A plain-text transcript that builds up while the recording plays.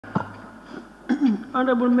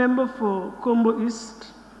Honorable Member for KOMBO East.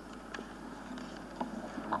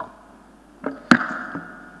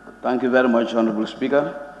 Thank you very much, Honorable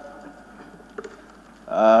Speaker.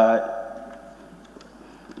 I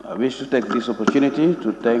wish to take this opportunity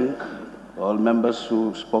to thank all members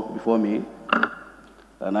who spoke before me.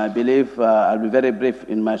 And I believe I'll be very brief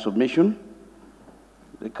in my submission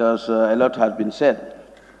because a lot has been said.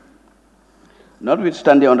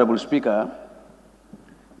 Notwithstanding, Honorable Speaker,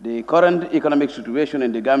 the current economic situation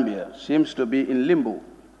in the Gambia seems to be in limbo,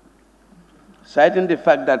 citing the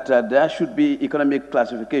fact that there should be economic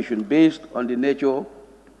classification based on the nature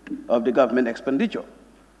of the government expenditure.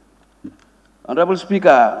 Honorable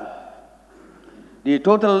Speaker, the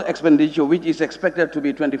total expenditure, which is expected to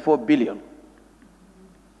be 24 billion.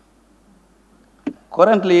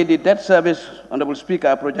 Currently, the debt service, Honorable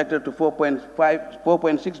Speaker, projected to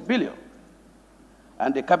 4.6 billion,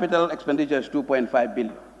 and the capital expenditure is 2.5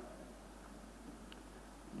 billion.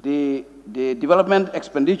 The development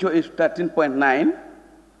expenditure is 13.9,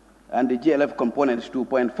 and the GLF component is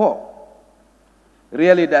 2.4.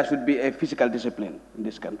 Really, there should be a fiscal discipline in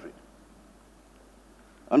this country.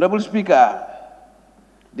 Honorable Speaker,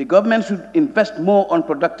 the government should invest more on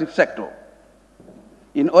productive sector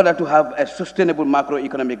in order to have a sustainable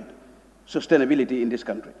macroeconomic sustainability in this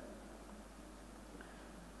country.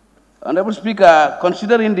 Honorable Speaker,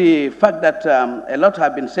 considering the fact that a lot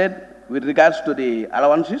have been said with regards to the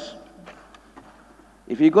allowances,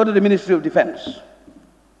 if you go to the Ministry of Defense,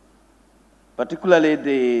 particularly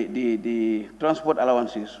the transport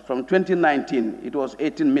allowances, from 2019 it was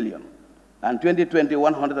 18 million, and 2020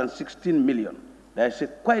 116 million. There is a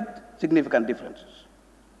quite significant differences.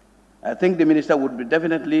 I think the minister would be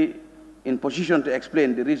definitely in position to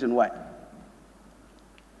explain the reason why.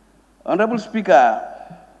 Honorable Speaker,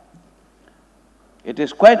 it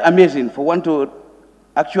is quite amazing for one to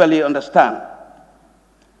actually understand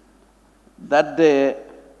that the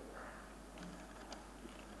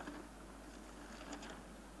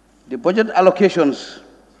budget allocations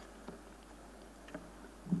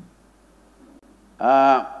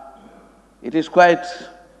it is quite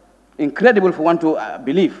incredible for one to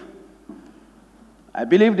believe. I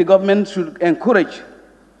believe the government should encourage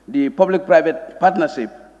the public-private partnership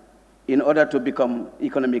in order to become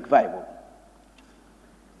economic viable.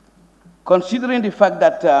 Considering the fact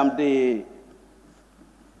that the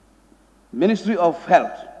Ministry of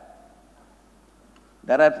Health,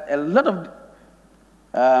 there are a lot of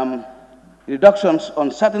reductions on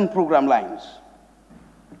certain program lines,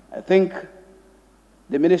 I think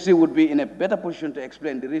the ministry would be in a better position to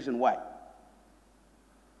explain the reason why.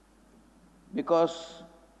 Because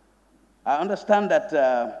I understand that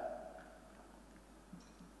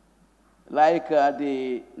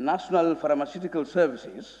the National Pharmaceutical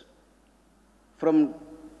Services, from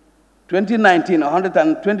 2019,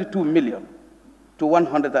 122 million to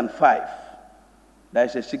 105, there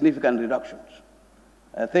is a significant reduction.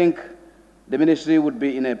 I think the ministry would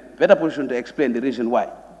be in a better position to explain the reason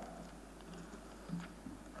why.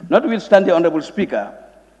 Notwithstanding, Honorable Speaker,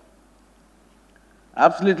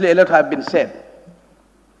 absolutely a lot have been said,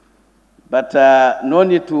 but no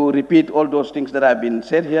need to repeat all those things that have been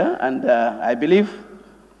said here, and I believe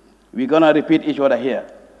we're going to repeat each other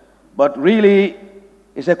here. But really,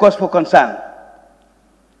 it's a cause for concern.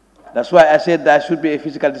 That's why I said there should be a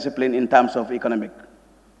fiscal discipline in terms of economic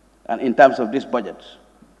and in terms of this budget.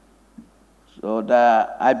 So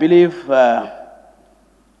I believe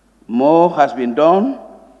more has been done,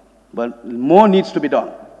 but more needs to be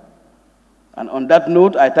done. And on that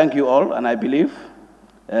note, I thank you all, and I believe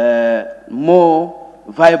more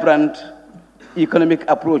vibrant economic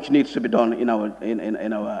approach needs to be done in our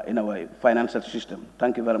financial system.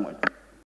 Thank you very much.